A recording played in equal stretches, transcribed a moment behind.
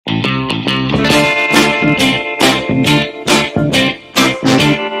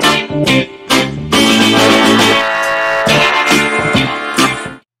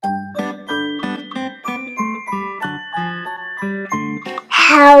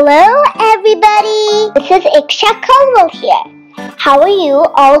Hello everybody, this is Iksha Kalwal here. How are you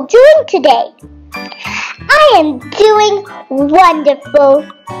all doing today? I am doing wonderful.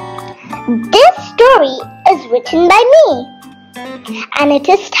 This story is written by me and it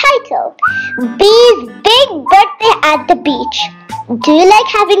is titled Bee's Big Birthday at the Beach. Do you like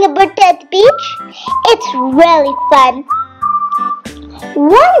having a birthday at the beach? It's really fun.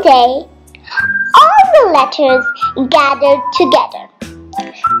 One day, all the letters gathered together.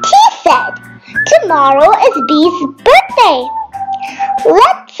 T said, "Tomorrow is Bee's birthday.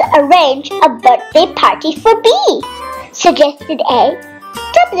 Let's arrange a birthday party for Bee," suggested A.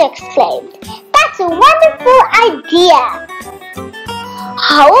 W exclaimed, "That's a wonderful idea."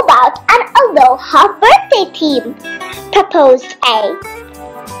 "How about an Aloha birthday theme?" proposed A.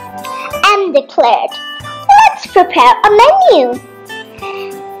 M declared, "Let's prepare a menu."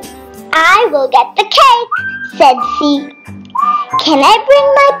 "I will get the cake," said C. "Can I bring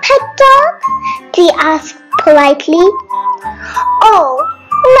my pet dog?" D asked politely. "Oh,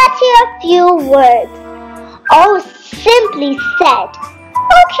 let's hear a few words." O simply said,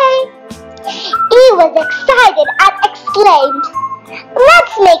 "Okay." E was excited and exclaimed,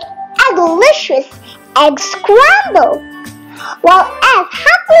 "Let's make egglicious egg scramble," while F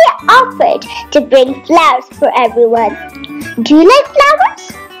happily offered to bring flowers for everyone. "Do you like flowers?"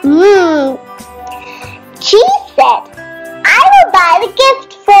 G said, "I will buy the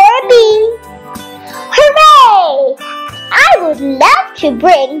gift for Bee." "Hooray! I would love to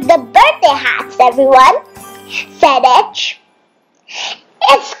bring the birthday hats, everyone," said H.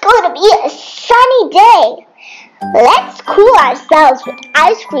 "It's going to be a sunny day. Let's cool ourselves with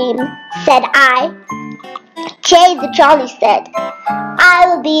ice cream," said I. J the Jolly said, "I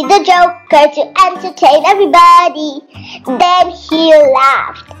will be the joker to entertain everybody." Then he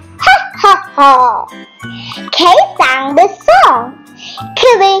laughed. Ha ha ha. K sang the song.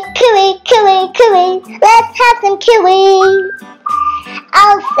 "Kiwi, kiwi, kiwi, kiwi, let's have some kiwi."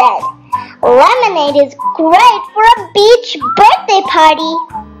 L said, "Lemonade is great for a beach birthday party."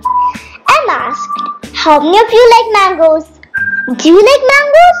 M asked, "How many of you like mangoes?" "Do you like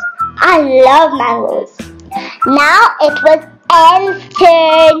mangoes?" "I love mangoes." Now it was N's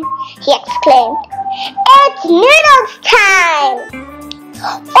turn. He exclaimed, "It's noodles time."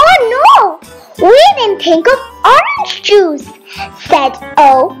 "Oh no, we didn't think of orange juice," said O.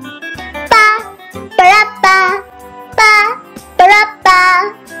 "Ba, ba-ra-ba, ba, ba-ra-ba,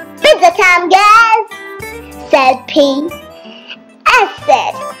 pizza time, guys," said P. S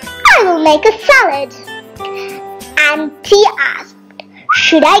said, "I will make a salad." And T asked,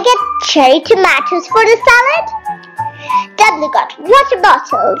 "Should I get cherry tomatoes for the salad?" W got water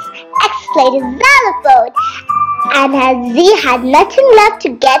bottles, X played a xylophone, and as Z had nothing left to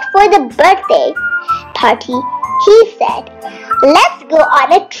get for the birthday party, he said, "Let's go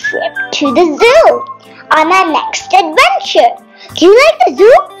on a trip to the zoo on our next adventure." "Do you like the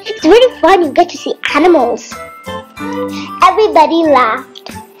zoo? It's very fun. You get to see animals." Everybody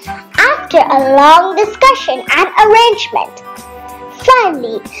laughed. After a long discussion and arrangement,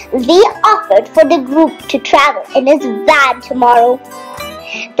 finally, Z offered for the group to travel in his van tomorrow.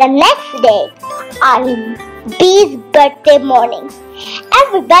 The next day, on Bee's birthday morning,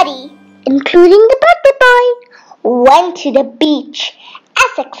 everybody, including the birthday boy, went to the beach.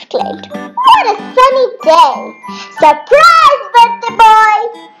 S exclaimed, "What a sunny day! Surprise, birthday boy!"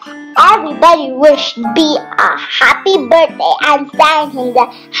 Everybody wished Bee a happy birthday and sang him the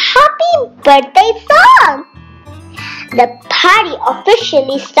happy birthday song. The party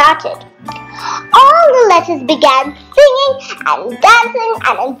officially started. All the letters began singing and dancing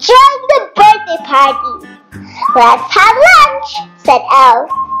and enjoying the birthday party. "Let's have lunch," said L.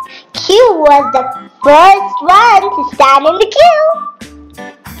 Q was the first one to stand in the queue.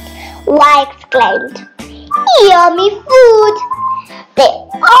 Y exclaimed, "Yummy food!" They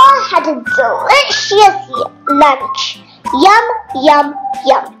all had a delicious lunch. Yum, yum,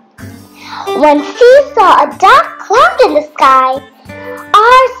 yum. When C saw a dark cloud in the sky,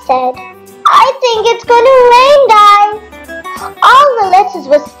 R said, "I think it's going to rain, guys." All the letters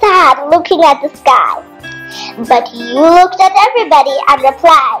were sad looking at the sky. But you looked at everybody and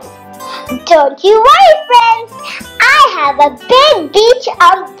replied, "Don't you worry, friends. I have a big beach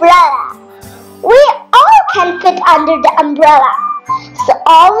umbrella. We all can fit under the umbrella." So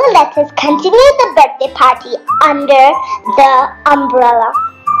all the letters continued the birthday party under the umbrella.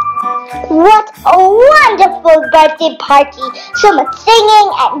 What a wonderful birthday party! So much singing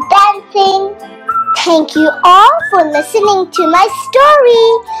and dancing. Thank you all for listening to my story.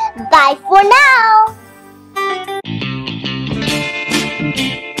 Bye for now.